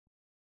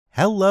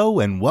Hello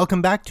and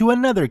welcome back to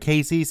another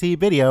KCC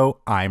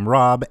video. I'm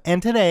Rob,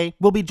 and today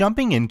we'll be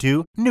jumping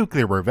into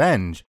Nuclear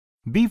Revenge.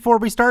 Before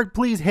we start,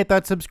 please hit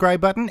that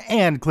subscribe button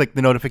and click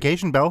the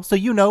notification bell so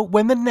you know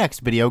when the next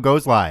video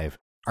goes live.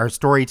 Our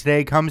story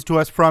today comes to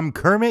us from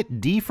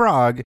Kermit D.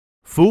 Frog.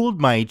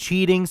 Fooled my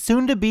cheating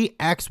soon-to-be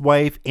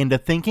ex-wife into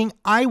thinking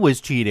I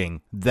was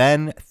cheating,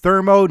 then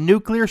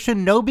Thermo-Nuclear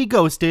Shinobi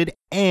Ghosted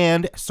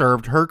and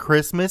served her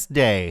Christmas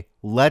Day.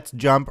 Let's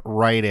jump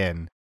right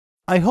in.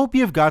 I hope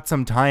you've got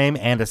some time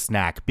and a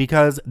snack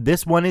because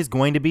this one is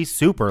going to be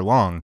super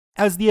long,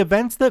 as the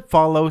events that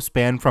follow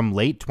span from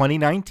late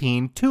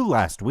 2019 to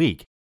last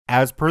week.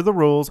 As per the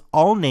rules,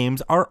 all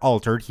names are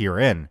altered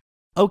herein.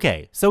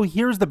 Okay, so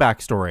here's the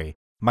backstory.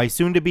 My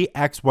soon-to-be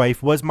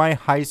ex-wife was my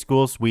high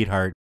school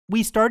sweetheart.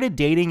 We started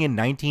dating in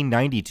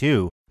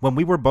 1992 when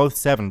we were both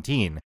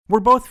 17. We're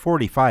both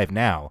 45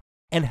 now,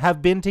 and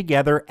have been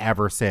together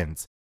ever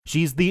since.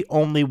 She's the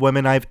only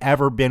woman I've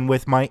ever been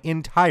with my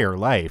entire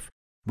life.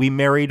 We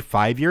married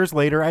 5 years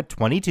later at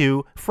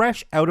 22,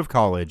 fresh out of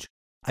college.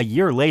 A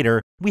year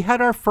later, we had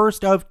our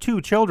first of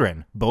 2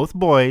 children, both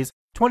boys,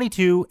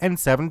 22 and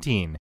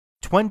 17.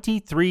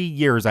 23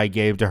 years I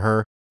gave to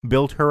her,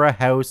 built her a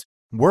house,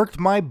 worked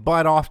my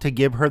butt off to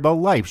give her the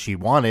life she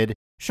wanted.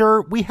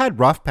 Sure, we had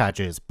rough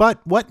patches,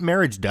 but what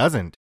marriage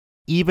doesn't?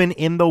 Even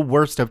in the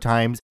worst of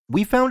times,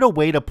 we found a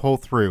way to pull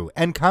through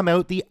and come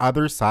out the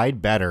other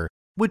side better,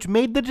 which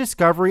made the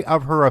discovery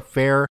of her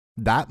affair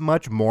that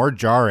much more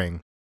jarring.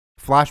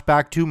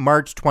 Flashback to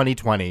March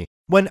 2020,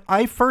 when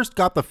I first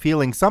got the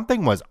feeling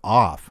something was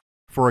off.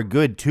 For a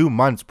good 2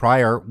 months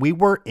prior, we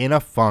were in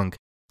a funk.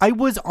 I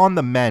was on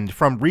the mend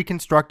from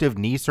reconstructive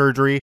knee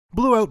surgery,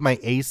 blew out my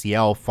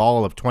ACL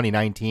fall of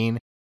 2019,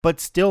 but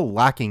still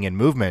lacking in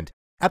movement.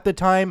 At the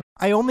time,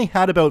 I only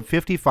had about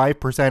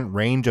 55%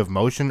 range of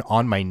motion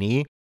on my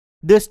knee.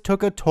 This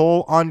took a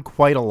toll on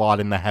quite a lot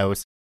in the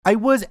house. I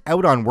was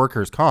out on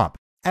workers' comp,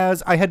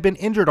 as I had been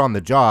injured on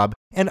the job,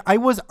 and I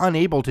was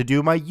unable to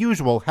do my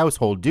usual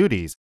household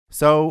duties,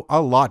 so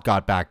a lot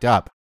got backed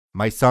up.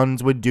 My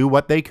sons would do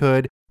what they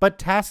could, but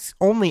tasks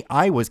only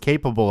I was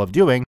capable of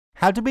doing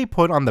had to be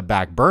put on the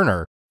back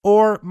burner,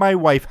 or my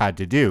wife had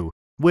to do,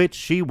 which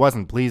she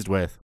wasn't pleased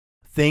with.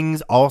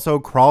 Things also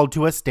crawled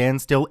to a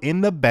standstill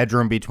in the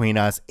bedroom between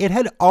us. It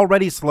had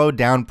already slowed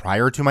down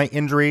prior to my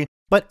injury,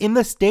 but in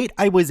the state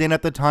I was in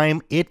at the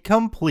time, it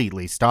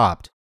completely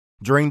stopped.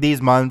 During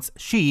these months,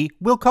 she,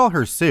 we'll call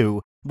her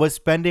Sue, was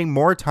spending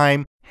more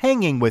time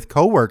hanging with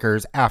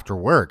coworkers after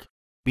work.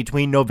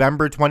 Between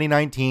November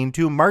 2019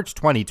 to March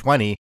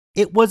 2020,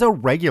 it was a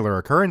regular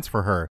occurrence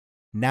for her.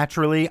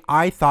 Naturally,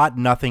 I thought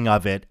nothing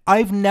of it.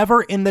 I've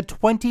never in the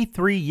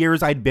 23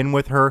 years I'd been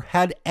with her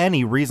had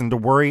any reason to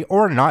worry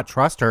or not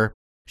trust her.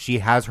 She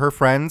has her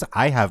friends,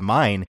 I have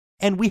mine,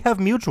 and we have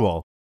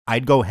mutual.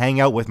 I'd go hang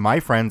out with my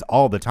friends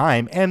all the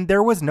time and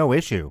there was no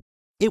issue.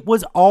 It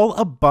was all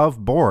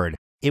above board.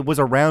 It was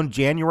around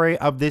January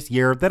of this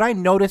year that I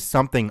noticed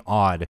something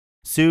odd.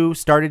 Sue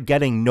started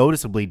getting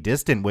noticeably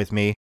distant with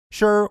me.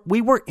 Sure, we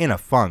were in a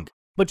funk,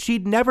 but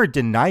she'd never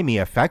deny me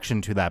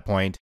affection to that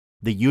point.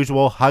 The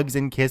usual hugs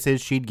and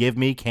kisses she'd give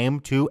me came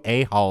to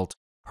a halt.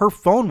 Her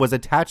phone was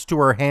attached to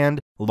her hand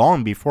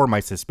long before my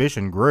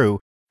suspicion grew,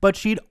 but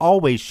she'd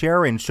always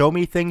share and show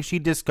me things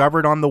she'd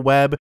discovered on the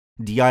web,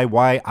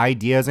 DIY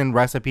ideas and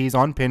recipes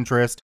on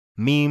Pinterest,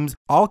 memes,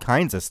 all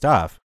kinds of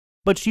stuff.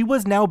 But she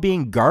was now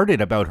being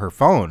guarded about her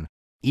phone.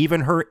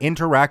 Even her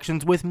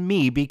interactions with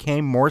me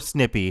became more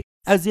snippy,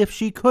 as if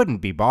she couldn't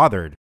be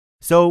bothered.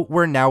 So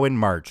we're now in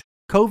March.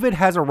 COVID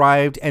has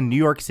arrived and New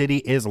York City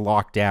is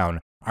locked down.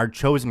 Our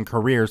chosen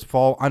careers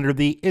fall under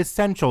the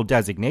essential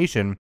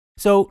designation,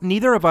 so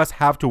neither of us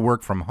have to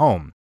work from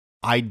home.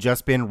 I'd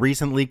just been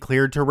recently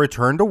cleared to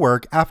return to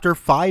work after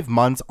 5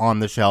 months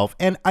on the shelf,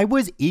 and I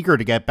was eager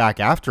to get back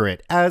after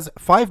it, as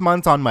 5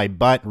 months on my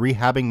butt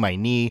rehabbing my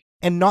knee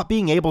and not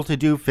being able to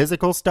do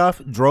physical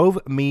stuff drove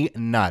me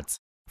nuts.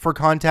 For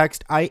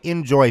context, I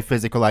enjoy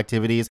physical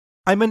activities.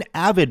 I'm an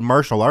avid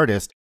martial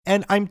artist,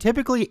 and I'm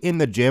typically in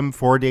the gym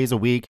 4 days a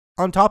week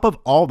on top of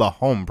all the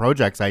home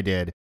projects I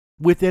did.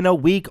 Within a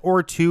week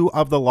or 2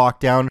 of the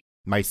lockdown,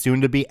 my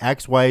soon-to-be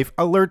ex-wife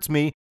alerts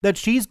me that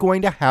she's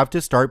going to have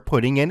to start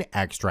putting in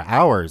extra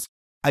hours.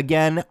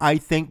 Again, I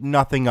think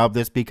nothing of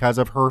this because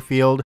of her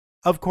field.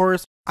 Of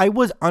course, I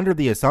was under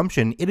the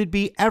assumption it'd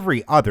be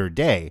every other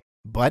day,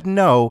 but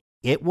no,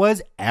 it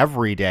was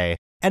every day,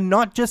 and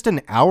not just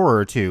an hour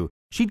or 2.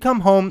 She'd come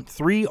home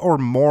 3 or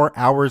more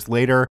hours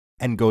later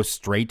and go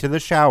straight to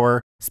the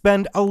shower,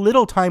 spend a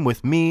little time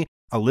with me,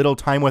 a little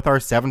time with our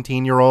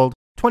 17-year-old,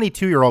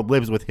 22-year-old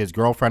lives with his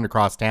girlfriend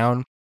across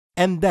town,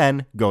 and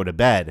then go to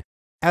bed.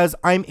 As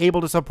I'm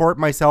able to support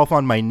myself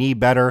on my knee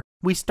better,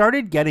 we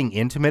started getting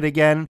intimate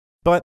again,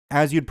 but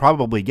as you'd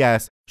probably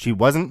guess, she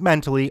wasn't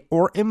mentally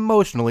or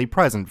emotionally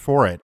present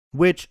for it,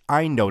 which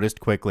I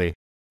noticed quickly.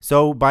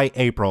 So by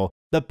April,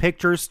 the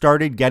pictures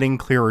started getting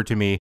clearer to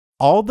me.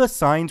 All the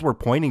signs were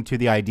pointing to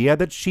the idea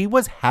that she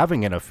was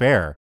having an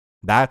affair.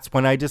 That's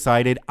when I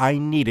decided I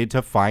needed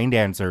to find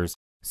answers.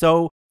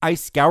 So I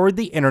scoured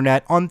the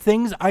internet on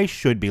things I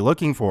should be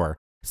looking for,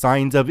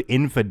 signs of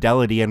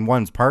infidelity in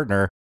one's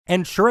partner,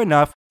 and sure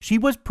enough, she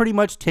was pretty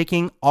much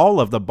ticking all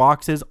of the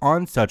boxes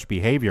on such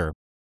behavior.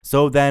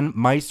 So then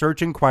my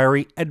search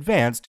inquiry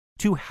advanced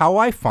to how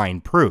I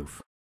find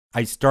proof.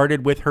 I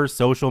started with her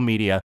social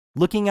media,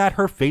 looking at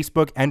her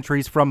Facebook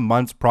entries from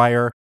months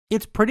prior.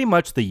 It's pretty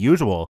much the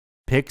usual: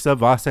 pics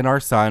of us and our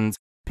sons,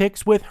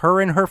 pics with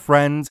her and her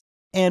friends,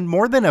 and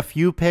more than a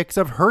few pics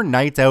of her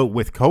nights out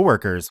with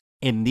coworkers.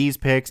 In these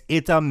pics,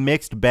 it's a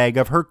mixed bag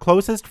of her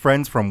closest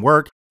friends from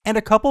work and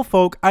a couple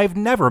folk I've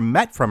never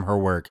met from her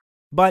work.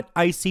 But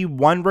I see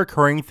one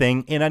recurring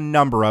thing in a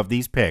number of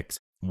these pics: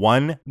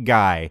 one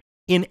guy.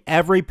 In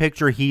every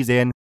picture he's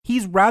in,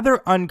 he's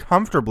rather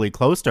uncomfortably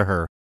close to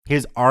her.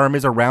 His arm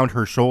is around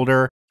her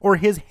shoulder or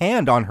his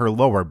hand on her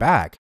lower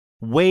back.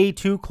 Way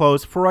too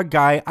close for a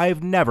guy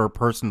I've never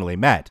personally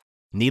met.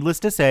 Needless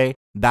to say,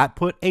 that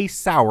put a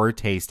sour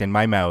taste in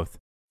my mouth.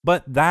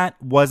 But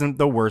that wasn't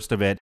the worst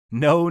of it.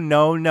 No,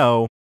 no,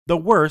 no. The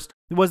worst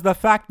was the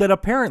fact that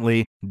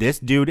apparently this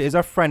dude is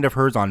a friend of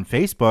hers on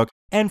Facebook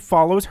and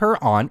follows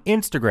her on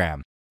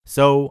Instagram.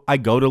 So I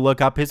go to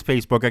look up his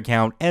Facebook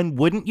account, and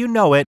wouldn't you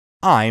know it,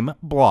 I'm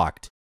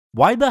blocked.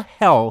 Why the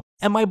hell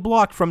am I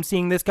blocked from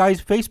seeing this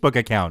guy's Facebook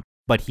account,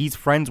 but he's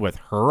friends with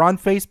her on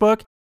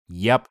Facebook?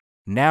 Yep,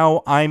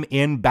 now I'm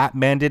in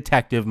Batman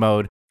detective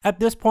mode. At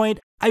this point,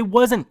 I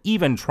wasn't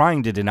even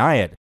trying to deny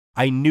it.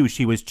 I knew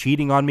she was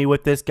cheating on me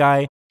with this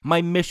guy.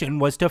 My mission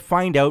was to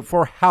find out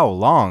for how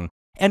long.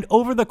 And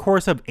over the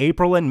course of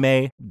April and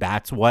May,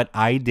 that's what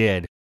I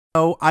did.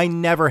 Oh, I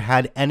never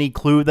had any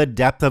clue the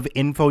depth of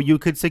info you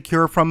could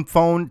secure from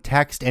phone,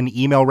 text, and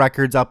email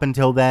records up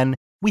until then.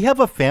 We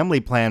have a family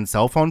plan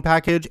cell phone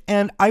package,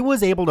 and I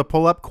was able to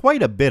pull up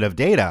quite a bit of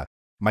data.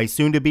 My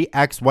soon-to-be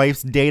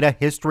ex-wife's data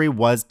history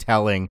was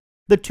telling.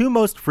 The two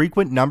most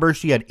frequent numbers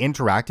she had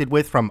interacted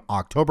with from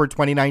October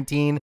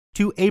 2019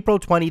 to April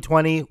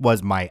 2020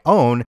 was my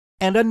own,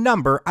 and a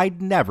number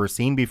I'd never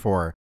seen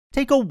before.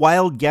 Take a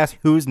wild guess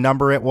whose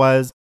number it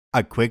was.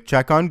 A quick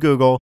check on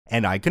Google,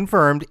 and I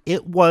confirmed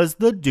it was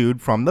the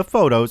dude from the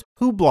photos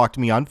who blocked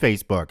me on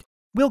Facebook.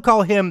 We'll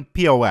call him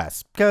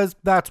POS, because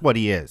that's what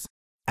he is.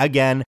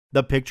 Again,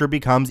 the picture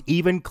becomes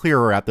even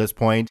clearer at this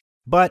point,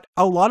 but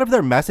a lot of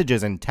their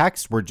messages and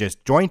texts were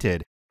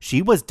disjointed.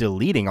 She was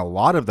deleting a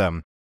lot of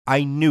them.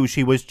 I knew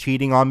she was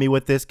cheating on me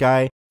with this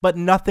guy, but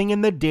nothing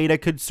in the data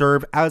could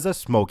serve as a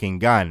smoking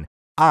gun.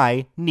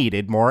 I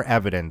needed more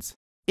evidence.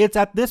 It's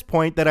at this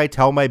point that I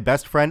tell my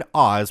best friend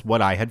Oz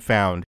what I had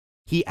found.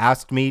 He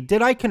asked me,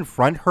 did I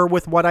confront her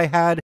with what I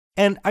had?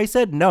 And I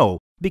said no,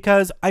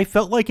 because I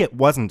felt like it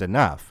wasn't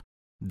enough.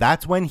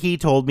 That's when he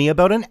told me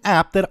about an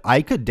app that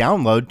I could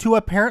download to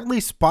apparently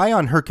spy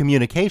on her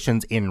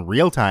communications in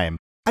real time.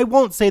 I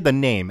won't say the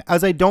name,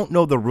 as I don't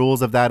know the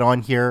rules of that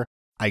on here.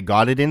 I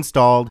got it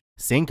installed,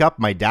 synced up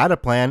my data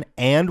plan,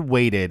 and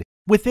waited.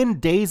 Within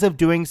days of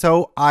doing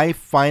so, I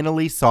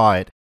finally saw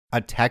it. A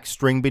text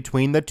string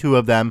between the two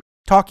of them,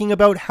 talking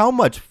about how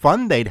much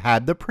fun they'd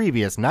had the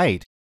previous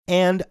night,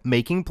 and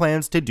making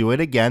plans to do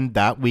it again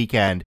that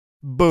weekend.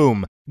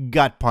 Boom,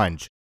 gut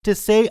punch. To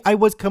say I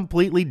was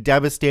completely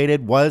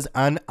devastated was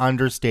an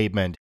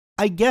understatement.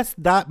 I guess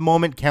that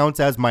moment counts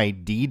as my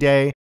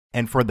D-Day,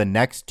 and for the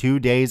next 2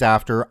 days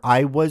after,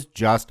 I was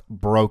just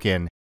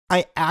broken.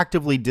 I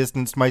actively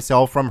distanced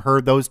myself from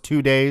her those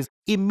 2 days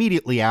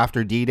immediately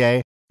after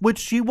D-Day, which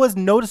she was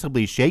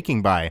noticeably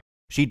shaking by.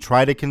 She'd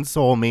try to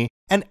console me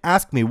and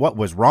ask me what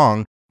was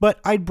wrong, but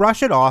I'd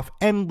brush it off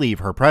and leave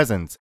her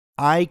presence.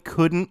 I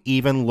couldn't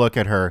even look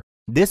at her.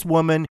 This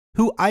woman,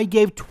 who I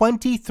gave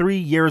 23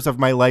 years of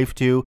my life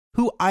to,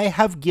 who I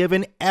have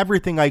given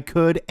everything I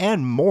could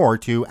and more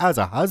to as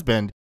a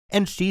husband,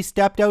 and she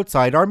stepped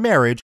outside our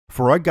marriage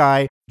for a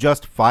guy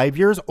just 5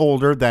 years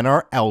older than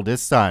our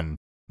eldest son.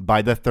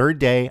 By the third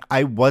day,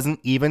 I wasn't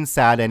even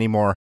sad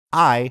anymore.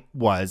 I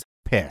was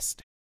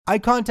pissed. I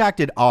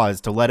contacted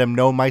Oz to let him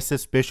know my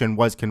suspicion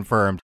was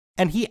confirmed,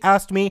 and he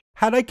asked me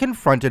had I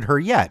confronted her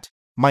yet.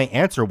 My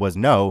answer was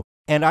no,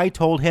 and I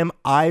told him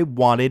I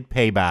wanted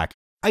payback.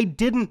 I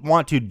didn't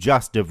want to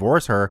just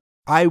divorce her,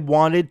 I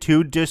wanted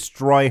to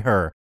destroy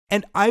her,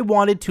 and I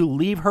wanted to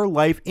leave her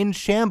life in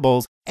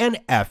shambles and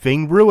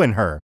effing ruin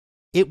her.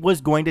 It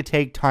was going to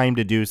take time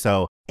to do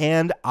so,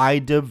 and I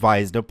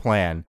devised a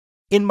plan.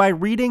 In my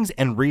readings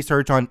and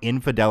research on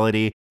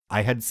infidelity,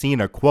 I had seen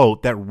a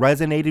quote that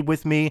resonated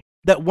with me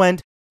that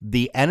went,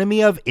 "The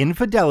enemy of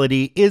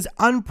infidelity is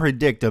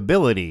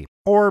unpredictability,"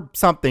 or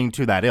something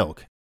to that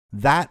ilk.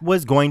 That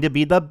was going to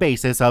be the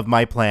basis of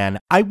my plan.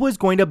 I was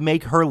going to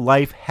make her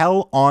life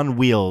hell on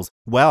wheels,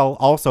 while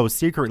also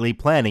secretly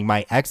planning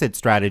my exit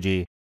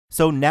strategy.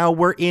 So now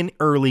we're in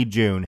early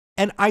June,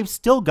 and I've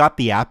still got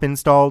the app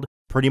installed.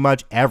 Pretty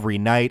much every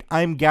night,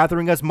 I'm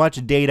gathering as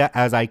much data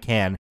as I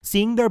can,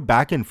 seeing their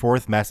back and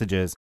forth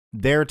messages.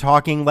 They're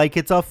talking like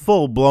it's a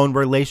full-blown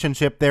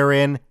relationship they're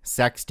in,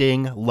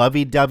 sexting,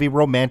 lovey-dovey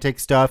romantic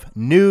stuff,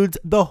 nudes,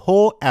 the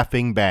whole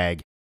effing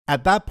bag.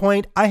 At that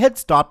point, I had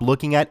stopped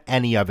looking at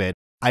any of it.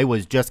 I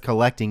was just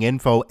collecting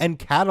info and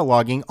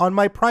cataloging on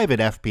my private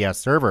FPS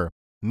server.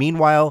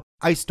 Meanwhile,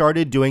 I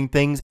started doing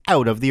things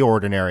out of the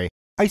ordinary.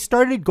 I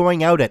started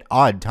going out at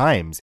odd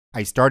times.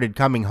 I started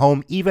coming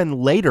home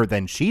even later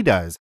than she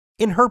does.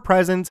 In her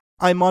presence,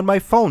 I'm on my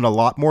phone a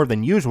lot more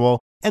than usual,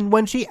 and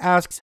when she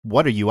asks,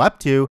 "What are you up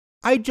to?"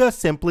 I just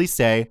simply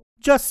say,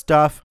 "Just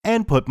stuff,"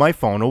 and put my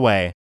phone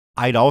away.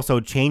 I'd also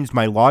changed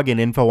my login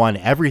info on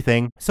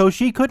everything, so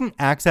she couldn't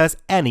access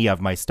any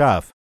of my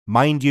stuff.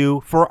 Mind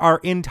you, for our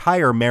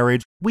entire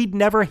marriage, we'd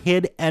never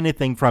hid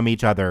anything from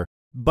each other.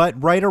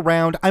 But right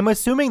around, I'm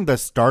assuming the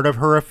start of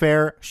her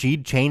affair,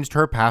 she'd changed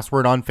her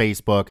password on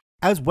Facebook,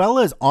 as well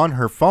as on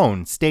her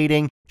phone,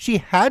 stating she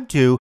had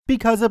to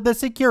because of the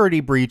security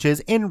breaches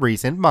in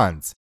recent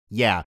months.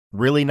 Yeah,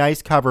 really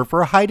nice cover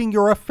for hiding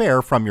your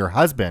affair from your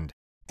husband.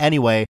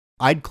 Anyway,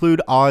 I'd clued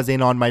Oz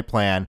in on my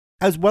plan,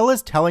 as well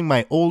as telling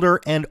my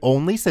older and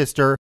only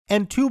sister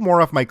and 2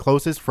 more of my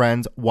closest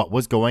friends what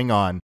was going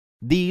on.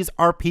 These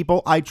are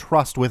people I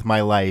trust with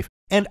my life,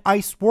 and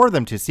I swore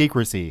them to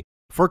secrecy.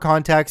 For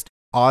context,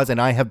 Oz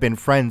and I have been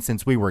friends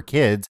since we were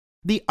kids.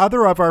 The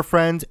other of our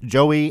friends,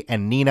 Joey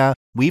and Nina,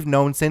 we've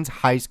known since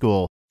high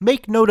school.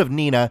 Make note of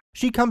Nina,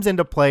 she comes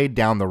into play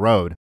down the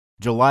road.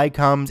 July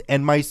comes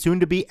and my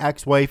soon-to-be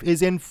ex-wife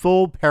is in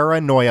full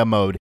paranoia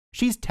mode.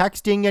 She's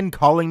texting and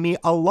calling me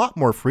a lot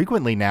more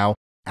frequently now,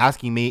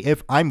 asking me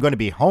if I'm going to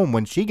be home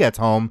when she gets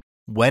home,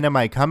 when am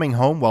I coming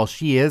home while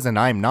she is and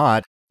I'm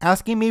not,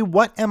 asking me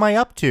what am I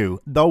up to,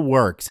 the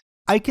works.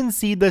 I can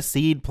see the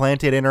seed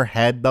planted in her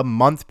head the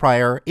month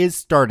prior is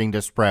starting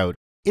to sprout,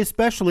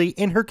 especially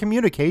in her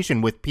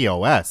communication with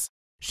POS.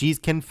 She's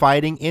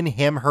confiding in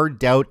him her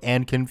doubt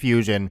and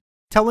confusion,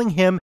 telling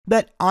him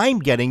that I'm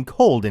getting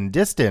cold and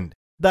distant.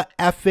 The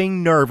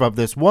effing nerve of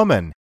this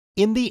woman.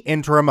 In the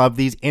interim of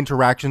these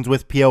interactions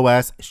with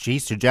POS, she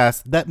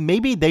suggests that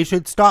maybe they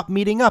should stop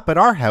meeting up at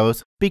our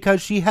house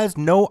because she has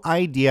no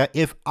idea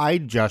if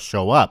I'd just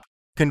show up,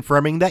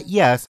 confirming that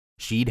yes,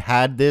 she'd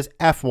had this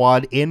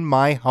F-wad in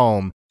my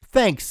home.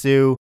 Thanks,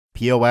 Sue.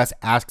 POS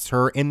asks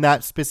her in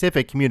that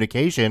specific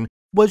communication,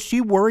 was she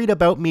worried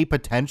about me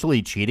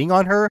potentially cheating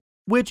on her,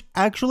 which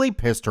actually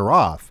pissed her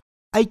off.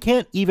 I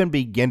can't even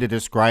begin to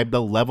describe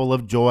the level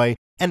of joy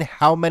and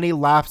how many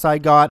laughs I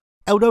got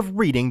out of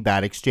reading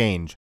that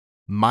exchange.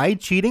 My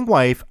cheating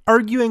wife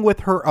arguing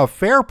with her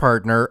affair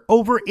partner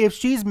over if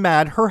she's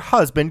mad her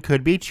husband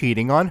could be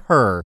cheating on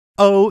her.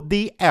 Oh,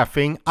 the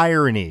effing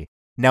irony.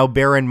 Now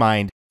bear in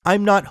mind,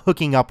 I'm not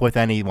hooking up with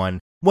anyone.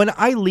 When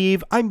I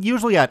leave, I'm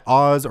usually at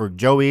Oz or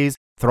Joey's,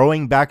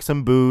 throwing back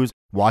some booze,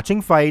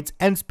 watching fights,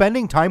 and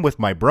spending time with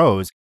my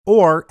bros,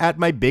 or at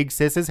my big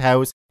sis's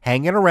house,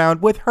 hanging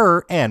around with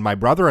her and my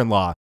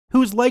brother-in-law,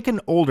 who's like an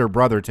older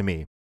brother to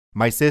me.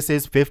 My sis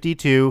is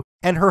 52,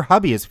 and her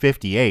hubby is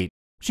 58.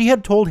 She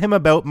had told him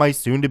about my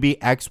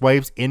soon-to-be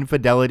ex-wife's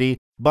infidelity,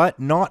 but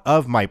not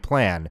of my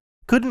plan.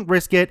 Couldn't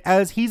risk it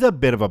as he's a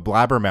bit of a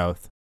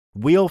blabbermouth.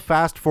 We'll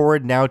fast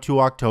forward now to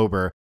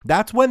October.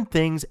 That's when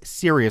things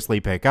seriously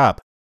pick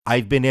up.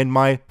 I've been in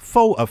my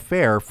faux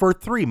affair for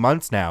 3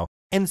 months now,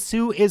 and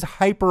Sue is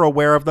hyper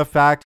aware of the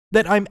fact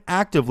that I'm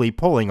actively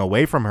pulling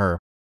away from her.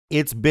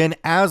 It's been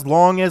as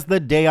long as the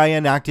day I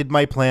enacted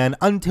my plan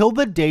until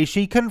the day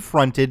she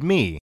confronted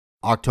me,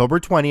 October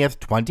 20th,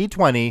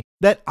 2020,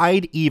 that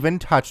I'd even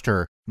touched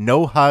her.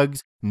 No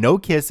hugs, no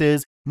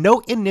kisses, no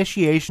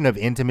initiation of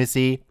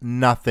intimacy,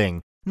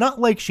 nothing. Not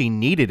like she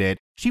needed it,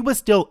 she was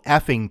still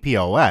effing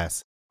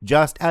POS,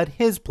 just at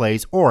his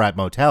place or at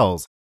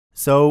motels.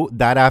 So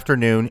that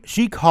afternoon,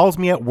 she calls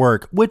me at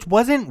work, which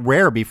wasn't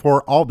rare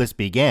before all this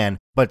began,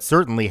 but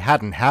certainly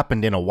hadn't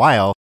happened in a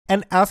while,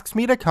 and asks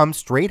me to come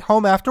straight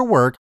home after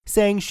work,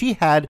 saying she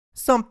had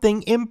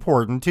something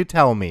important to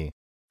tell me.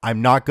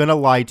 I'm not gonna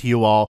lie to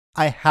you all,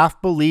 I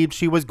half believed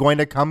she was going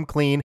to come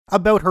clean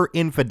about her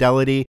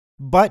infidelity,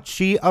 but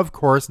she of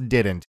course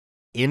didn't.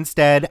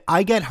 Instead,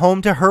 I get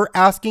home to her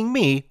asking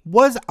me,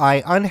 was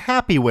I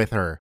unhappy with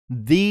her?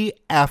 The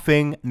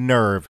effing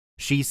nerve.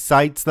 She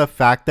cites the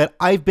fact that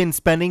I've been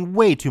spending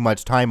way too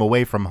much time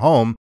away from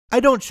home, I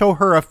don't show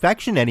her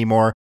affection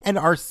anymore, and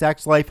our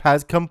sex life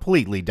has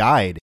completely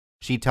died.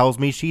 She tells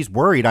me she's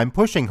worried I'm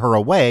pushing her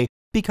away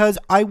because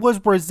I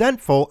was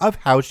resentful of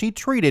how she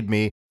treated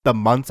me the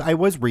months I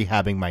was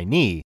rehabbing my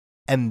knee.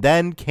 And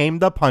then came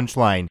the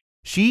punchline.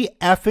 She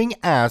effing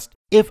asked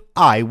if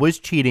I was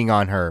cheating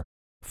on her.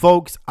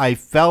 Folks, I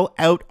fell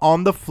out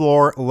on the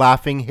floor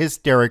laughing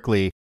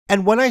hysterically.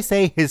 And when I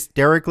say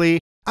hysterically,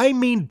 I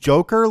mean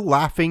Joker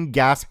laughing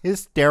gas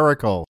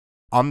hysterical.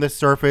 On the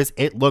surface,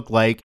 it looked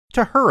like,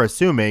 to her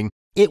assuming,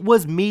 it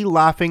was me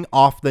laughing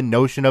off the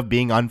notion of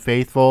being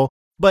unfaithful,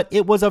 but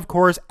it was of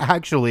course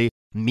actually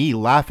me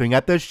laughing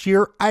at the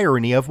sheer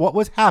irony of what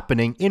was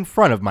happening in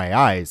front of my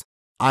eyes.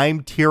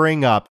 I'm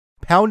tearing up,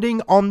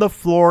 pounding on the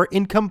floor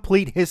in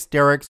complete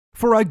hysterics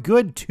for a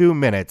good 2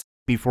 minutes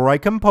before I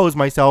compose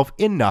myself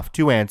enough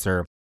to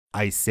answer.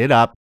 I sit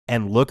up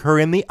and look her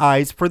in the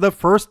eyes for the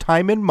first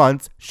time in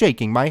months,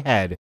 shaking my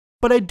head.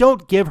 But I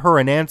don't give her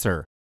an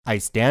answer. I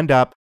stand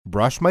up,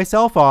 brush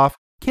myself off,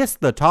 kiss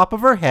the top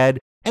of her head,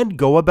 and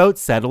go about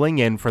settling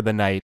in for the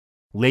night.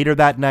 Later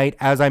that night,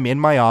 as I'm in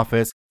my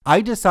office,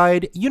 I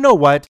decide, you know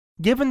what,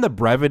 given the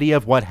brevity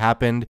of what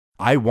happened,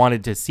 I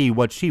wanted to see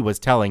what she was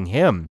telling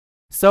him.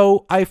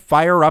 So I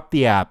fire up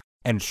the app,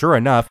 and sure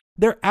enough,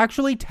 they're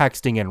actually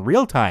texting in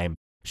real time.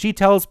 She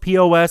tells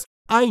POS,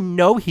 I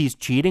know he's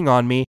cheating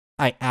on me.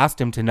 I asked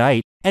him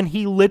tonight, and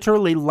he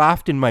literally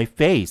laughed in my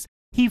face.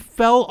 He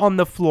fell on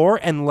the floor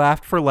and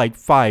laughed for like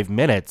 5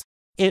 minutes.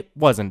 It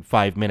wasn't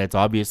 5 minutes,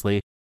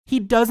 obviously. He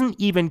doesn't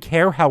even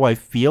care how I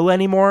feel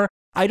anymore.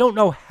 I don't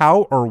know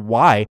how or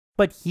why,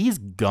 but he's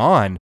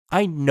gone.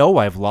 I know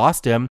I've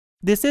lost him.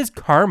 This is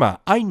karma.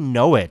 I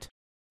know it.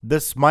 The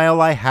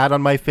smile I had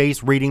on my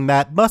face reading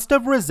that must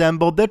have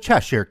resembled the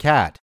Cheshire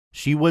Cat.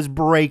 She was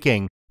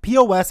breaking.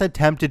 POS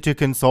attempted to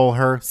console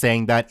her,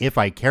 saying that if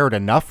I cared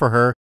enough for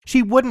her,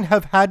 she wouldn't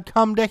have had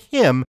come to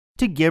him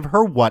to give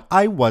her what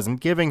I wasn't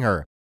giving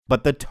her.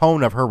 But the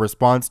tone of her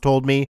response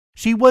told me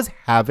she was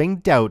having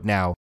doubt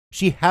now.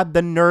 She had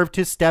the nerve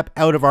to step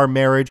out of our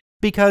marriage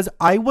because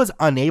I was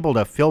unable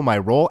to fill my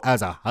role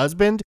as a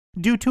husband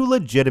due to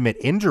legitimate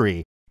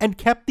injury, and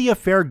kept the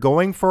affair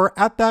going for,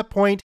 at that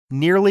point,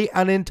 nearly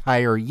an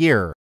entire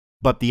year.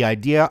 But the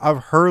idea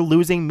of her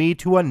losing me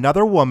to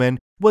another woman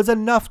was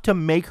enough to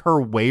make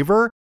her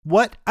waver.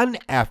 What an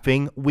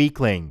effing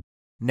weakling.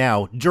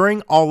 Now,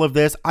 during all of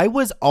this, I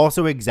was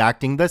also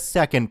exacting the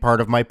second part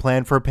of my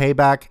plan for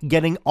payback,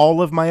 getting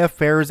all of my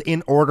affairs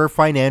in order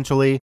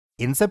financially.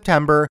 In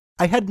September,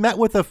 I had met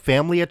with a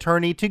family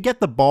attorney to get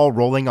the ball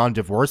rolling on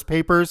divorce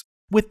papers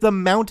with the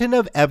mountain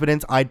of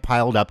evidence I'd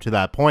piled up to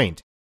that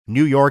point.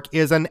 New York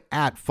is an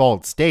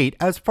at-fault state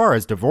as far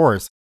as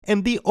divorce,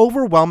 and the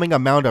overwhelming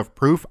amount of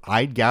proof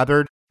I'd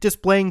gathered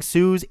displaying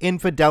Sue's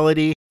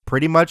infidelity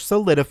pretty much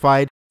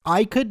solidified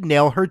I could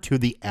nail her to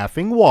the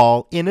effing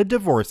wall in a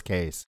divorce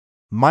case.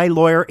 My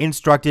lawyer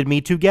instructed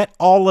me to get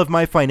all of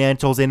my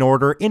financials in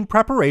order in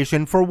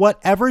preparation for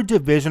whatever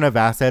division of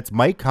assets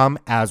might come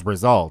as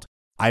result.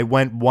 I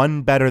went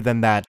one better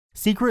than that,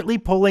 secretly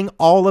pulling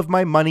all of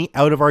my money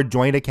out of our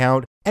joint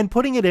account and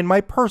putting it in my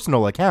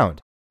personal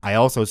account. I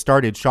also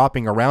started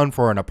shopping around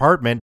for an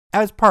apartment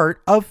as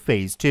part of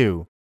Phase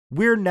 2.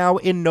 We're now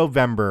in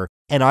November,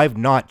 and I've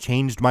not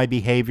changed my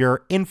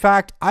behavior. In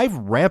fact, I've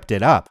ramped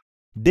it up.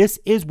 This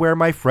is where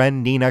my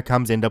friend Nina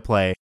comes into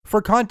play.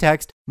 For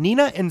context,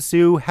 Nina and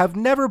Sue have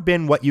never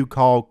been what you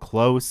call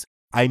close.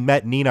 I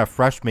met Nina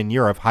freshman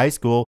year of high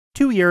school,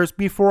 2 years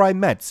before I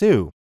met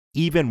Sue.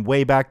 Even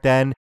way back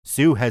then,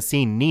 Sue has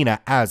seen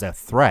Nina as a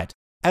threat,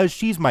 as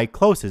she's my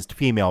closest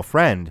female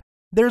friend.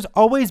 There's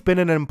always been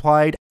an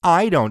implied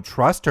I don't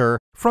trust her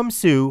from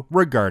Sue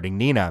regarding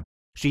Nina.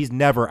 She's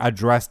never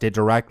addressed it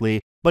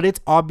directly, but it's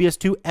obvious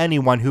to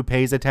anyone who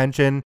pays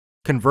attention.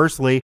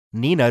 Conversely,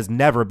 Nina's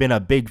never been a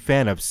big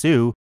fan of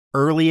Sue.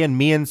 Early in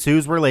me and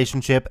Sue's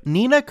relationship,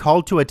 Nina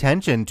called to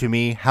attention to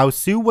me how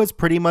Sue was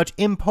pretty much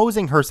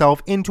imposing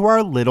herself into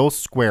our little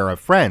square of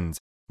friends,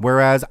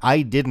 whereas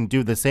I didn't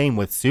do the same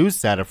with Sue's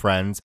set of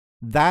friends.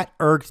 That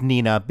irked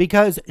Nina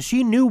because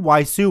she knew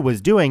why Sue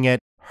was doing it,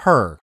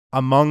 her.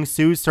 Among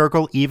Sue's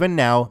circle even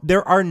now,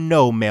 there are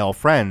no male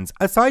friends,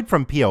 aside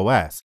from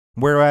POS,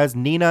 whereas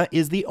Nina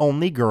is the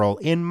only girl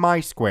in my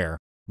square.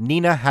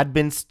 Nina had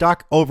been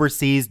stuck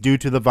overseas due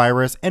to the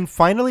virus and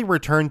finally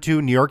returned to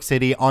New York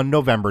City on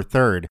November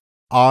 3rd.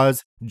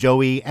 Oz,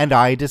 Joey, and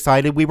I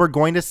decided we were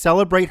going to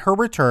celebrate her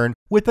return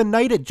with a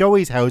night at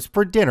Joey's house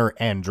for dinner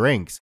and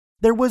drinks.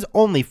 There was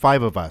only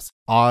 5 of us: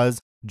 Oz,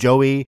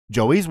 Joey,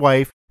 Joey's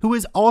wife, who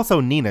is also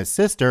Nina's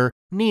sister,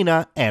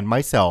 Nina, and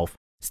myself.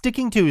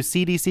 Sticking to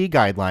CDC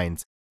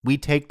guidelines, we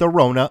take the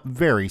Rona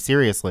very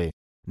seriously.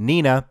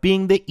 Nina,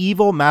 being the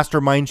evil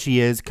mastermind she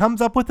is,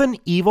 comes up with an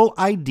evil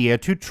idea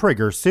to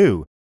trigger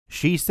Sue.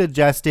 She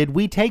suggested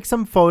we take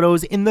some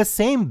photos in the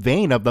same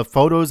vein of the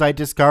photos I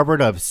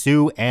discovered of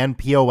Sue and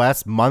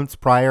POS months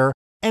prior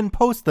and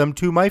post them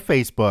to my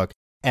Facebook.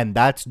 And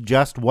that's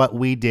just what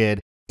we did.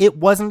 It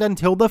wasn't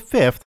until the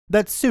 5th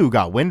that Sue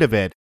got wind of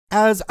it,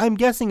 as I'm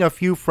guessing a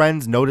few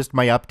friends noticed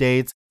my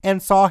updates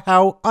and saw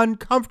how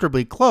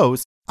uncomfortably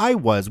close I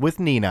was with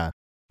Nina.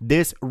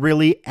 This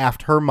really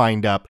effed her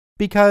mind up,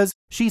 because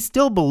she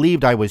still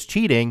believed I was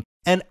cheating,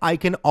 and I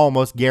can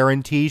almost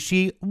guarantee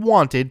she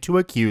wanted to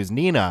accuse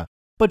Nina.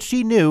 But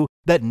she knew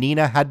that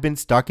Nina had been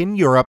stuck in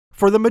Europe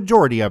for the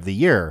majority of the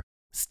year.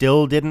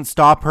 Still didn't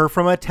stop her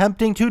from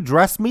attempting to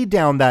dress me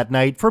down that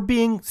night for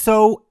being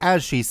so,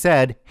 as she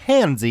said,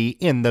 handsy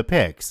in the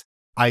pics.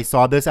 I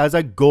saw this as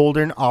a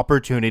golden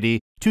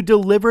opportunity to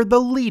deliver the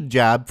lead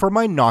jab for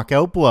my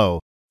knockout blow.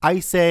 I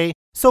say,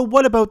 so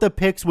what about the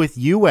pics with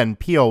you and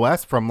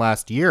POS from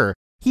last year?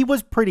 He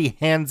was pretty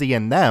handsy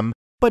in them,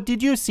 but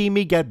did you see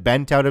me get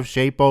bent out of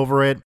shape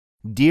over it?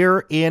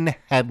 Deer in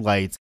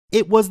headlights.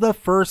 It was the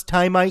first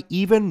time I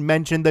even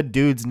mentioned the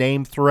dude's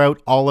name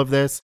throughout all of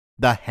this.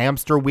 The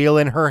hamster wheel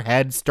in her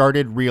head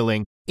started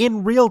reeling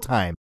in real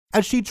time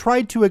as she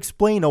tried to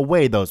explain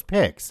away those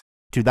pics.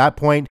 To that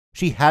point,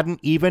 she hadn't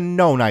even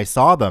known I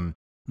saw them.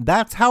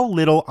 That's how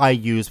little I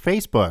use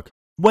Facebook.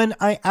 When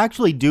I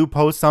actually do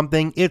post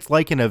something, it's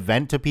like an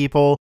event to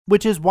people,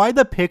 which is why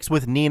the pics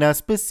with Nina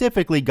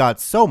specifically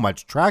got so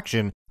much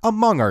traction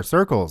among our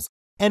circles.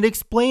 And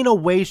explain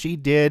away she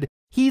did,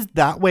 he's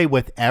that way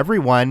with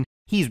everyone,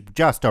 he's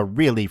just a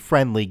really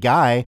friendly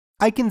guy.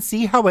 I can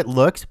see how it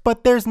looks,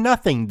 but there's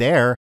nothing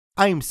there.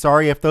 I'm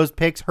sorry if those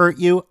pics hurt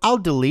you, I'll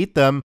delete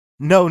them.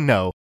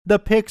 No, the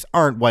pics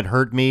aren't what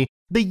hurt me.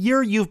 The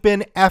year you've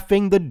been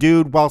effing the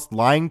dude whilst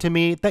lying to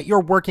me that you're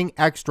working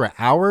extra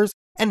hours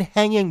and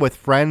hanging with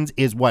friends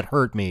is what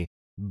hurt me.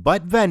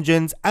 But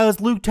vengeance,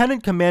 as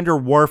Lieutenant Commander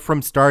Worf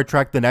from Star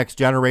Trek The Next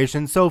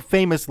Generation so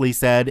famously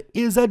said,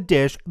 is a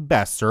dish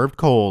best served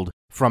cold.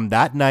 From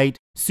that night,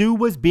 Sue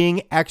was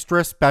being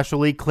extra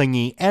specially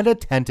clingy and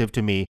attentive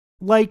to me,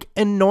 like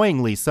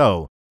annoyingly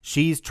so.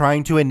 She's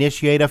trying to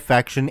initiate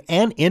affection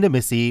and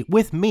intimacy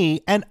with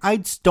me, and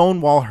I'd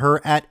stonewall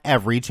her at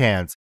every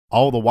chance.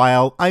 All the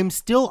while, I'm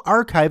still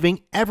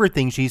archiving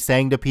everything she's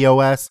saying to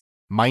POS.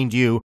 Mind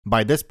you,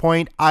 by this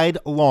point, I'd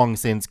long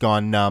since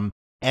gone numb.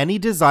 Any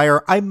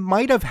desire I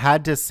might have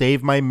had to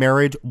save my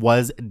marriage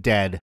was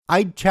dead.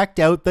 I'd checked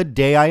out the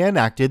day I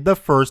enacted the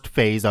first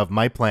phase of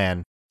my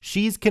plan.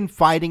 She's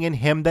confiding in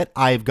him that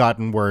I've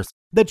gotten worse,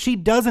 that she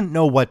doesn't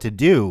know what to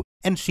do,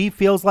 and she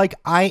feels like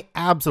I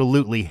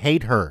absolutely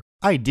hate her.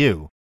 I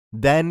do.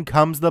 Then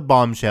comes the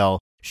bombshell.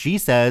 She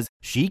says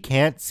she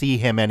can't see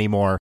him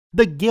anymore.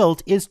 The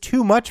guilt is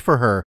too much for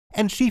her,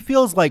 and she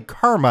feels like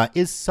karma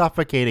is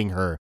suffocating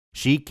her.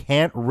 She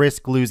can't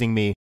risk losing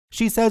me.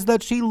 She says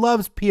that she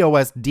loves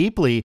POS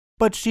deeply,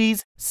 but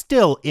she's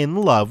still in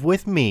love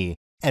with me,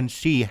 and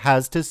she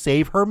has to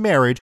save her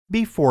marriage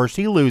before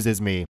she loses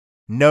me.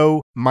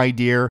 No, my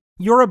dear,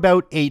 you're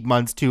about 8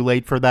 months too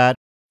late for that.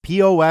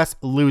 POS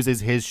loses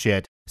his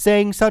shit,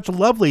 saying such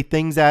lovely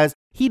things as,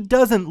 he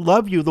doesn't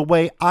love you the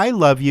way I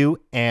love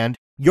you, and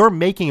you're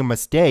making a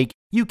mistake.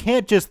 You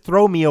can't just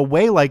throw me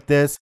away like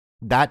this.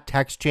 That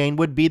text chain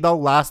would be the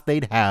last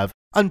they'd have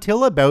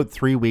until about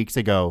 3 weeks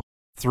ago.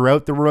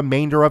 Throughout the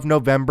remainder of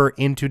November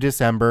into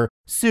December,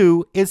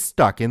 Sue is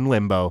stuck in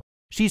limbo.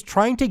 She's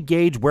trying to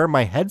gauge where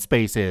my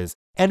headspace is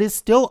and is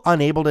still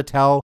unable to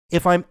tell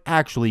if I'm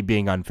actually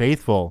being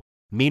unfaithful.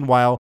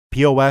 Meanwhile,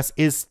 POS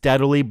is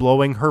steadily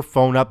blowing her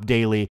phone up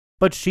daily,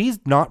 but she's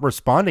not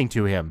responding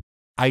to him.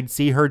 I'd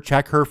see her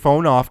check her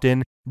phone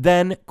often,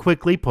 then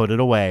quickly put it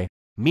away.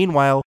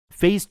 Meanwhile,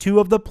 phase 2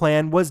 of the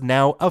plan was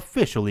now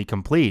officially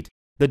complete.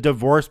 The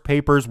divorce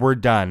papers were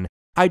done.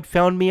 I'd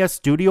found me a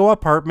studio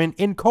apartment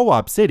in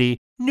Co-op City,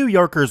 New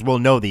Yorkers will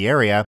know the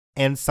area,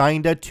 and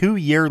signed a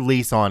 2-year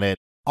lease on it.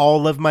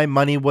 All of my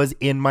money was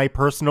in my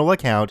personal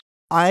account.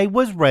 I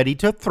was ready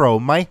to throw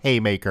my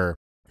haymaker.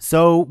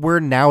 So we're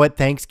now at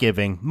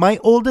Thanksgiving. My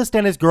oldest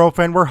and his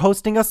girlfriend were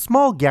hosting a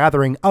small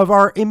gathering of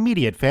our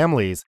immediate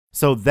families.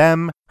 So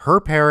them,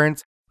 her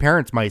parents,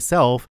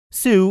 myself,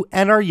 Sue,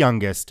 and our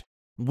youngest.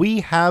 We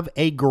have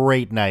a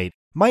great night.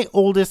 My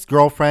oldest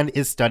girlfriend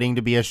is studying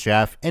to be a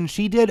chef, and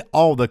she did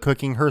all the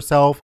cooking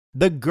herself.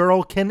 The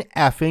girl can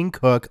effing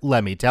cook,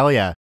 let me tell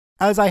ya.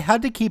 As I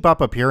had to keep up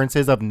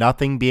appearances of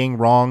nothing being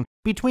wrong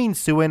between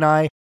Sue and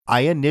I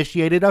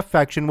initiated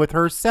affection with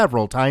her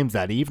several times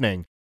that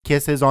evening.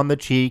 Kisses on the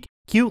cheek,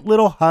 cute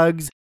little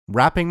hugs,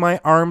 wrapping my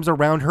arms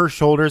around her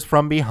shoulders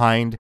from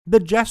behind. The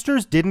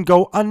gestures didn't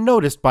go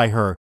unnoticed by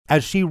her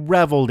as she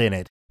reveled in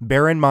it.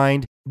 Bear in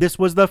mind, this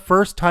was the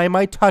first time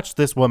I touched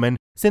this woman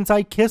since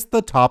I kissed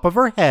the top of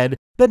her head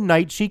the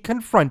night she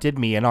confronted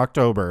me in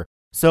October.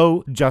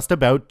 So just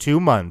about 2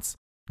 months.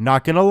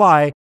 Not gonna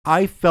lie,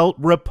 I felt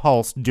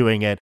repulsed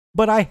doing it,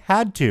 but I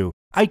had to.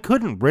 I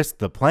couldn't risk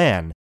the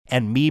plan.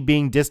 And me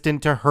being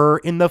distant to her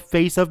in the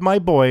face of my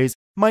boys,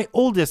 my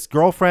oldest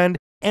girlfriend,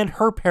 and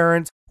her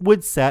parents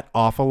would set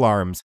off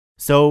alarms.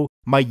 So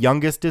my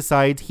youngest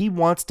decides he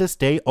wants to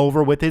stay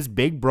over with his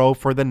big bro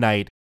for the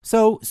night.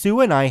 So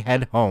Sue and I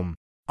head home.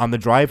 On the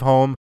drive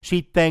home,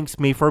 she thanks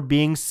me for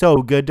being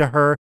so good to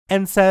her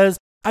and says,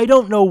 I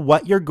don't know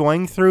what you're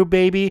going through,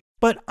 baby,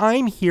 but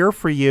I'm here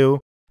for you.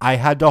 I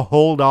had to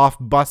hold off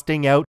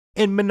busting out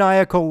in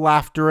maniacal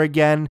laughter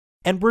again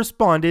and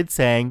responded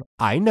saying,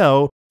 I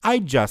know, I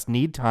just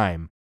need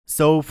time.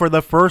 So for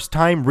the first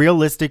time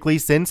realistically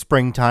since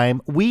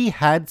springtime, we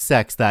had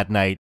sex that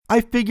night. I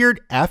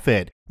figured F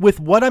it. With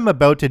what I'm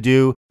about to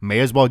do, may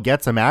as well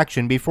get some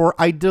action before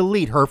I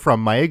delete her from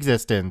my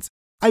existence.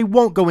 I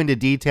won't go into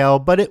detail,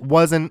 but it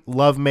wasn't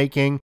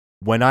lovemaking.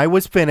 When I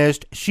was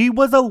finished, she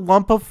was a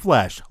lump of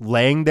flesh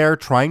laying there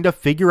trying to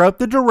figure out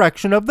the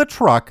direction of the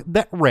truck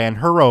that ran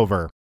her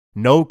over.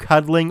 No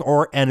cuddling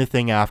or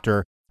anything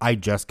after. I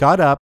just got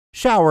up,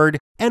 showered,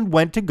 and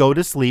went to go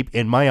to sleep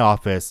in my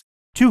office.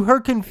 To her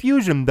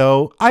confusion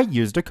though, I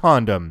used a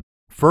condom.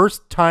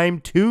 First time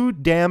 2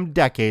 damn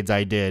decades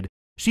I did.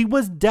 She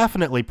was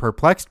definitely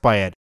perplexed by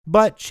it,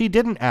 but she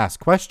didn't ask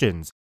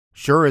questions.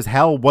 Sure as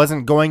hell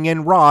wasn't going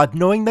in raw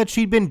knowing that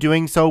she'd been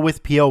doing so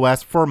with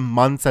POS for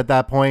months at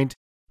that point.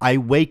 I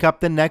wake up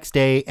the next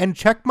day and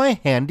check my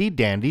handy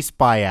dandy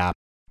spy app,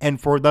 and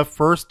for the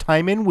first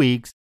time in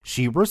weeks,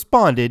 she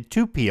responded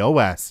to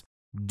POS.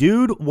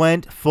 Dude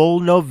went full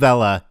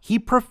novella. He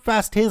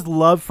professed his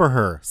love for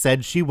her,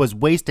 said she was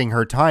wasting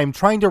her time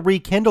trying to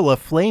rekindle a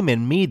flame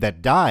in me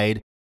that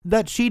died,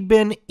 that she'd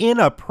been in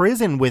a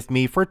prison with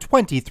me for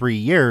 23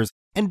 years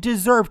and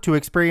deserved to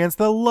experience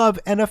the love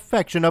and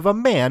affection of a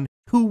man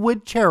who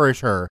would cherish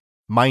her.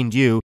 Mind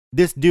you,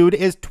 this dude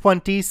is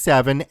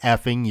 27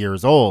 effing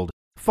years old,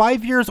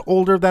 5 years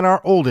older than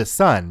our oldest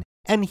son,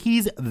 and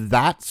he's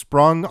that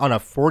sprung on a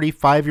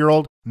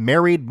 45-year-old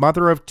married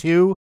mother of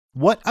 2?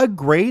 What a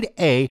grade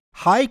A,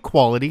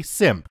 high-quality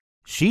simp.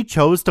 She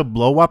chose to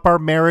blow up our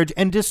marriage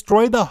and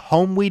destroy the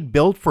home we'd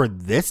built for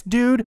this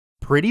dude?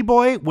 Pretty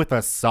boy with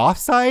a soft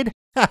side?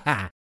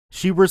 Haha.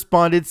 She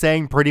responded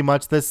saying pretty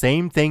much the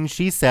same thing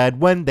she said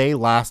when they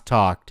last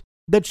talked,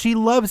 that she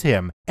loves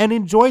him and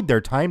enjoyed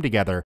their time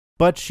together,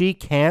 but she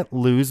can't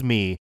lose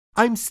me.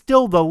 I'm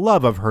still the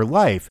love of her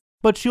life,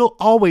 but she'll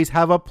always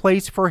have a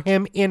place for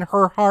him in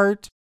her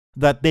heart.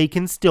 That they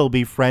can still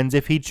be friends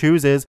if he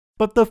chooses,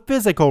 but the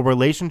physical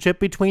relationship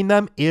between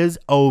them is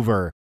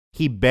over.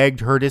 He begged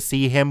her to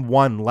see him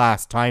one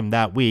last time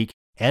that week,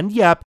 and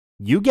yep,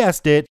 you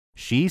guessed it,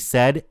 she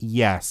said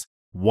yes.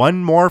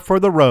 One more for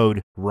the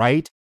road,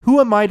 right? Who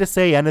am I to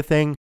say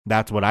anything?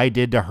 That's what I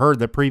did to her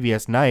the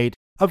previous night.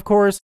 Of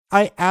course,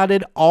 I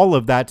added all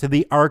of that to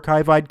the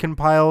archive I'd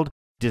compiled.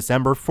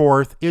 December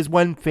 4th is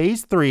when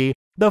Phase 3,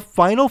 the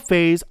final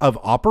phase of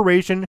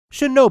Operation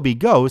Shinobi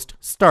Ghost,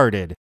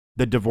 started.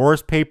 The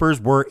divorce papers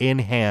were in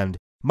hand.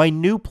 My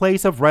new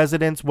place of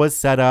residence was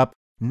set up.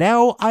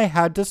 Now I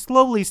had to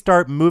slowly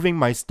start moving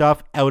my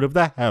stuff out of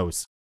the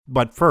house.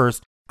 But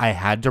first, I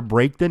had to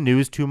break the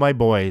news to my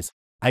boys.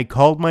 I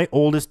called my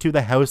oldest to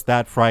the house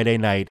that Friday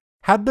night,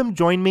 had them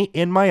join me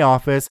in my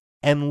office,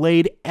 and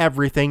laid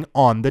everything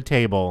on the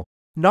table.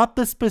 Not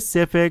the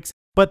specifics,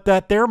 but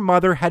that their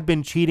mother had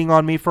been cheating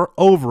on me for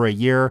over a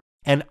year,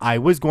 and I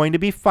was going to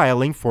be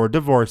filing for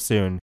divorce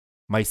soon.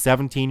 My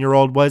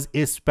 17-year-old was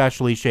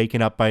especially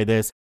shaken up by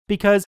this,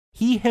 because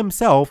he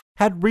himself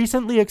had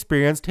recently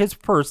experienced his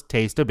first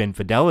taste of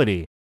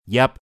infidelity.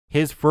 Yep,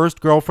 his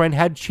first girlfriend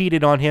had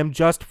cheated on him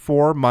just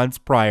 4 months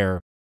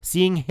prior.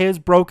 Seeing his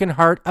broken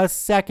heart a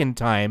second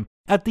time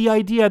at the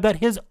idea that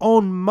his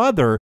own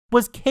mother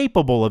was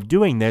capable of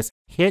doing this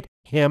hit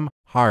him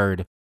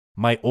hard.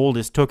 My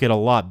oldest took it a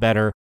lot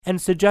better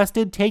and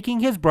suggested taking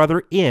his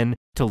brother in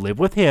to live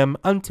with him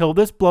until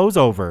this blows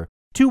over,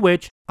 to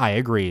which I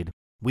agreed.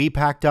 We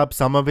packed up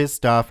some of his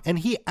stuff and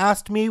he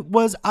asked me,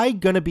 was I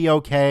gonna be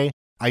okay?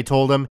 I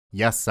told him,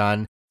 yes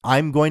son,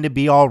 I'm going to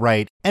be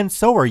alright, and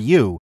so are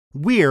you.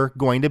 We're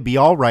going to be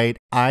alright,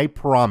 I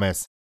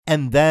promise.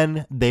 And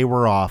then they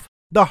were off.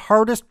 The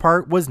hardest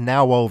part was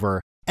now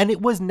over, and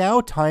it was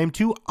now time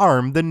to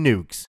arm the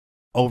nukes.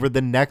 Over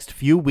the next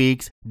few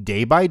weeks,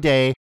 day by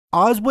day,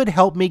 Oz would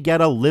help me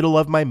get a little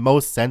of my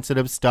most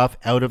sensitive stuff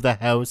out of the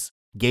house,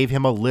 gave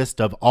him a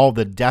list of all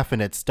the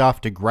definite stuff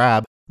to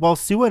grab while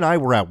Sue and I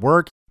were at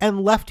work,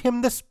 and left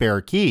him the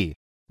spare key.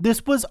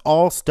 This was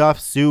all stuff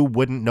Sue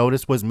wouldn't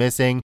notice was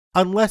missing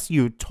unless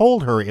you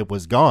told her it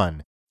was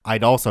gone.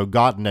 I'd also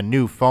gotten a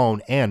new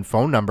phone and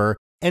phone number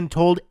and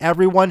told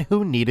everyone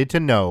who needed to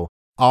know.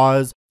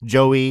 Oz,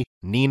 Joey,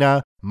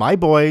 Nina, my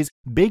boys,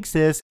 Big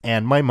Sis,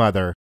 and my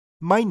mother.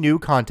 My new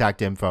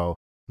contact info.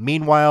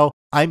 Meanwhile,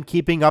 I'm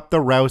keeping up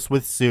the rouse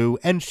with Sue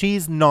and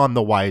she's none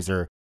the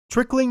wiser,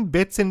 trickling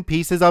bits and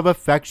pieces of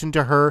affection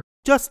to her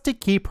just to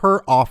keep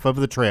her off of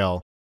the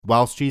trail,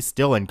 whilst she's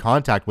still in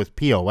contact with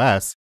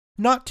POS.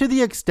 Not to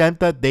the extent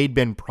that they'd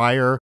been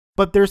prior,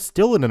 but there's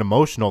still an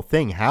emotional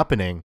thing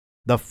happening.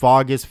 The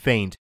fog is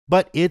faint,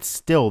 but it's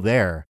still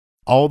there.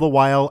 All the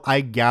while,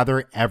 I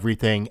gather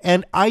everything,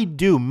 and I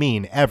do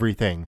mean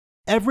everything.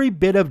 Every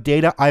bit of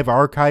data I've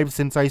archived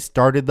since I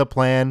started the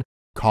plan,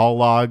 call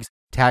logs,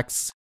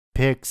 texts,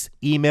 pics,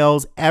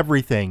 emails,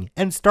 everything,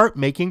 and start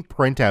making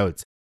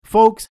printouts.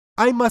 Folks,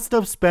 I must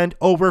have spent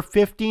over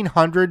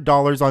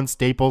 $1,500 on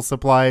staple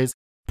supplies,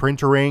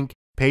 printer ink,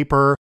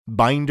 paper,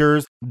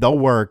 binders, the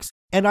works,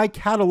 and I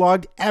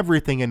cataloged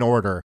everything in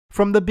order,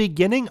 from the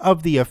beginning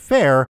of the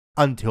affair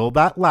until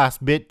that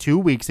last bit 2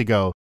 weeks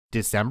ago,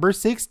 December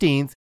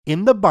 16th,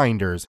 in the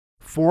binders,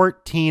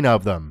 14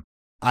 of them.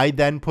 I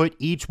then put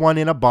each one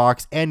in a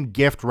box and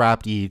gift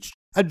wrapped each,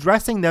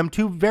 addressing them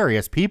to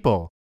various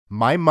people.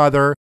 My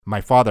mother,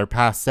 my father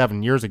passed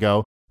 7 years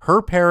ago,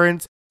 her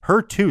parents,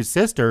 her 2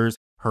 sisters,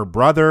 her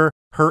brother,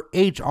 her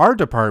HR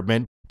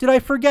department. Did I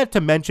forget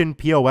to mention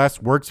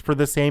POS works for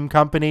the same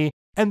company,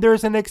 and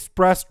there's an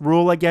express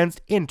rule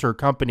against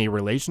intercompany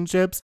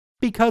relationships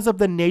because of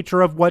the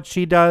nature of what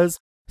she does?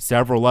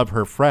 Several of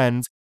her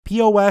friends,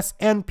 POS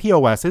and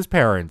POS's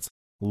parents,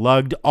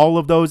 lugged all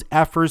of those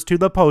effers to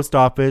the post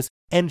office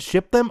and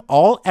shipped them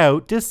all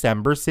out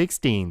December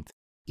 16th.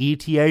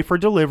 ETA for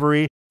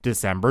delivery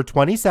December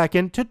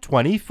 22nd to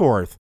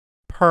 24th.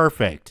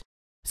 Perfect.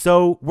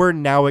 So we're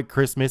now at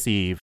Christmas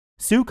Eve.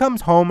 Sue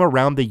comes home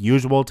around the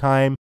usual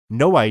time,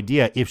 no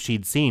idea if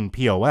she'd seen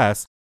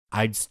POS.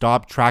 I'd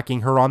stopped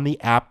tracking her on the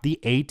app the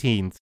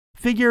 18th.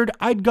 Figured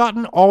I'd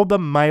gotten all the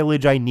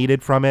mileage I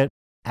needed from it.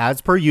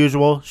 As per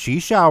usual, she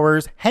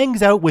showers,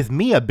 hangs out with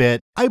me a bit,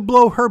 I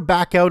blow her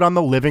back out on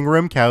the living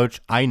room couch,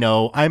 I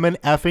know, I'm an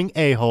effing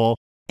a-hole,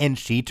 and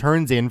she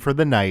turns in for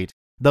the night.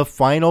 The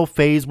final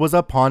phase was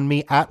upon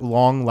me at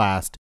long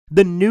last.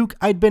 The nuke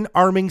I'd been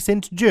arming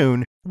since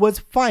June was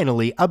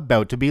finally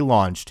about to be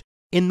launched.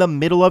 In the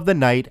middle of the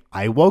night,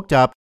 I woke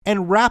up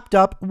and wrapped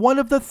up one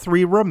of the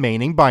 3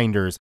 remaining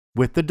binders,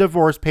 with the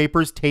divorce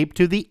papers taped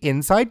to the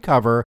inside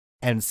cover,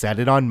 and set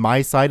it on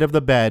my side of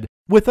the bed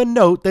with a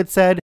note that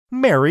said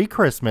Merry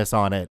Christmas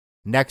on it.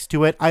 Next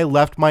to it, I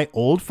left my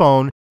old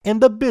phone and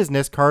the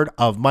business card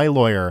of my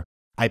lawyer.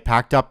 I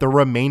packed up the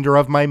remainder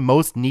of my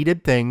most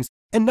needed things,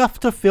 enough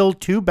to fill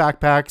 2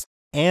 backpacks,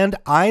 and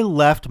I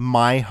left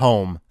my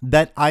home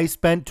that I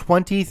spent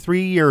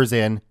 23 years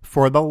in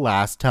for the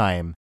last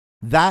time.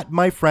 That,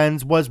 my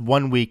friends, was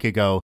 1 week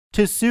ago.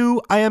 To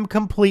Sue, I am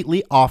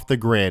completely off the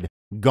grid.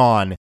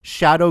 Gone.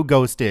 Shadow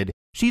ghosted.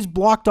 She's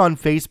blocked on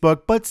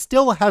Facebook, but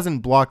still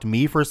hasn't blocked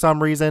me for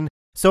some reason,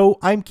 so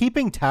I'm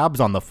keeping tabs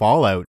on the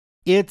fallout.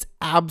 It's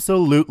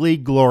absolutely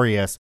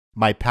glorious.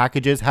 My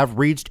packages have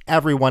reached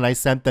everyone I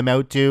sent them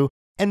out to,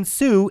 and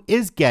Sue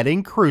is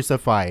getting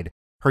crucified.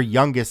 Her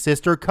youngest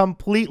sister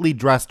completely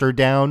dressed her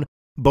down.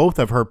 Both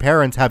of her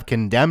parents have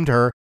condemned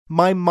her.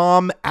 My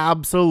mom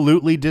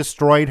absolutely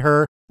destroyed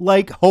her.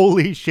 Like,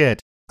 holy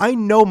shit. I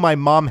know my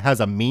mom has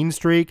a mean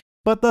streak,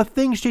 but the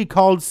things she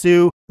called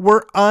Sue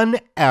were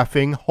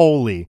un-effing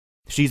holy.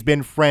 She's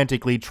been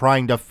frantically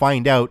trying to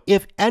find out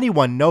if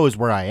anyone knows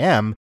where I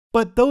am,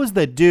 but those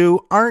that do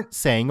aren't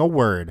saying a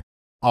word.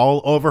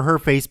 All over her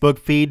Facebook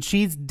feed,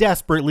 she's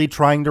desperately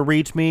trying to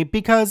reach me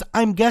because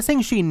I'm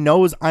guessing she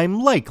knows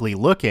I'm likely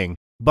looking,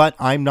 but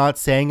I'm not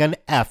saying an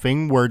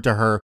effing word to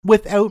her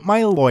without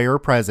my lawyer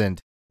present.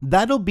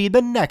 That'll be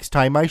the next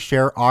time I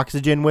share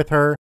oxygen with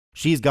her.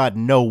 She's got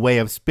no way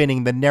of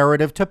spinning the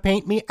narrative to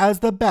paint me as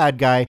the bad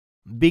guy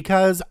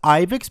because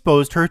I've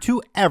exposed her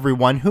to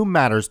everyone who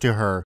matters to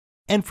her.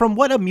 And from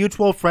what a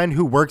mutual friend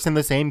who works in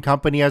the same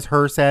company as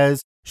her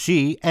says,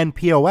 she and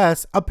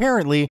POS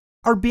apparently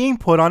are being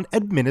put on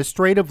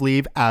administrative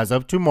leave as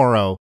of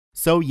tomorrow.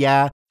 So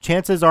yeah,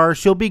 chances are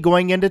she'll be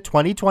going into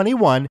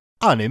 2021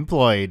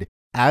 unemployed.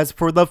 As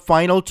for the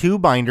final 2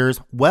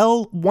 binders,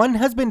 well, one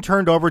has been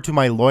turned over to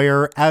my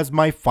lawyer as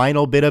my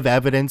final bit of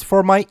evidence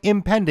for my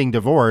impending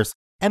divorce,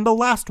 and the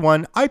last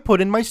one I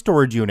put in my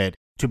storage unit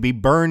to be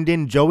burned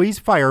in Joey's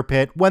fire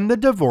pit when the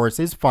divorce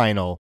is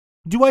final.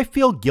 Do I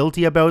feel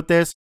guilty about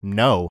this?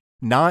 No,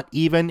 not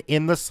even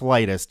in the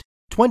slightest.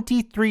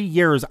 23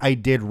 years I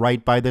did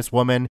right by this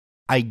woman.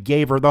 I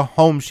gave her the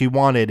home she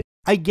wanted.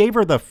 I gave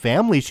her the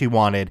family she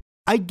wanted.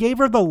 I gave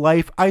her the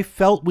life I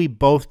felt we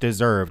both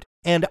deserved.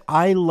 And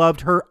I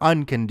loved her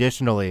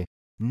unconditionally.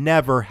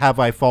 Never have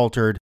I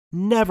faltered.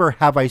 Never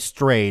have I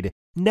strayed.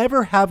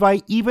 Never have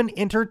I even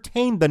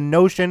entertained the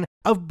notion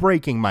of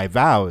breaking my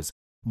vows.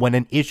 When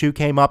an issue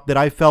came up that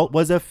I felt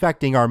was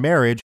affecting our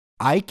marriage,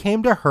 I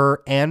came to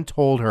her and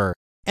told her,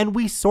 and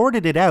we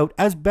sorted it out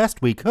as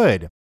best we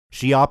could.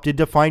 She opted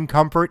to find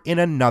comfort in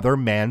another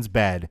man's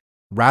bed.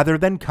 Rather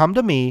than come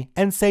to me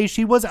and say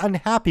she was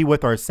unhappy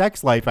with our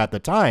sex life at the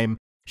time,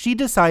 she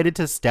decided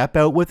to step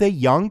out with a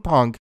young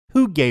punk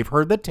who gave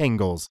her the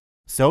tingles.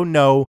 So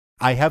no,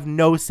 I have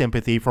no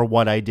sympathy for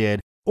what I did,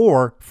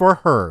 or for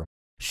her.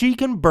 She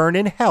can burn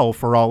in hell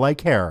for all I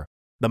care.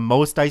 The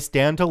most I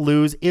stand to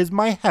lose is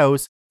my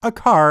house, a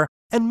car,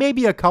 and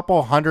maybe a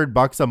couple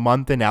 $100 a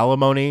month in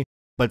alimony,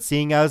 but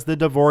seeing as the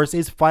divorce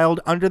is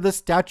filed under the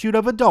statute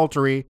of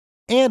adultery,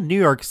 and New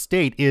York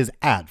State is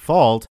at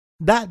fault,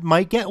 that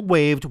might get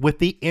waived with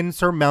the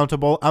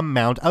insurmountable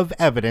amount of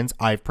evidence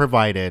I've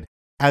provided.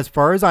 As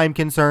far as I'm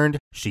concerned,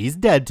 she's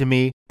dead to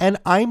me, and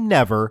I'm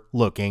never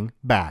looking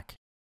back.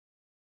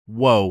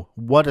 Whoa,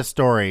 what a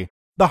story.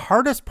 The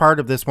hardest part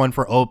of this one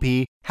for OP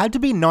had to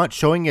be not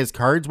showing his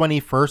cards when he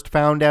first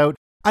found out.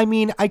 I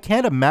mean, I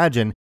can't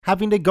imagine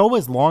having to go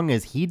as long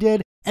as he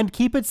did and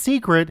keep it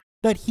secret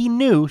that he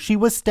knew she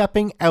was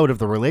stepping out of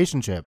the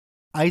relationship.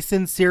 I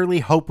sincerely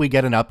hope we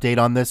get an update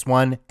on this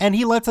one, and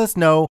he lets us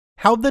know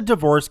how the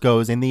divorce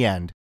goes in the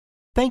end.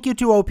 Thank you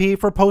to OP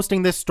for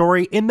posting this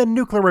story in the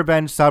Nuclear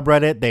Revenge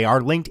subreddit. They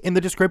are linked in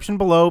the description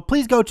below.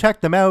 Please go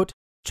check them out.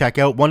 Check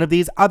out one of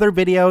these other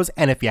videos,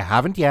 and if you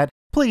haven't yet,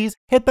 please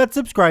hit that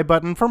subscribe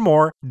button for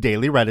more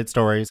daily Reddit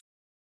stories.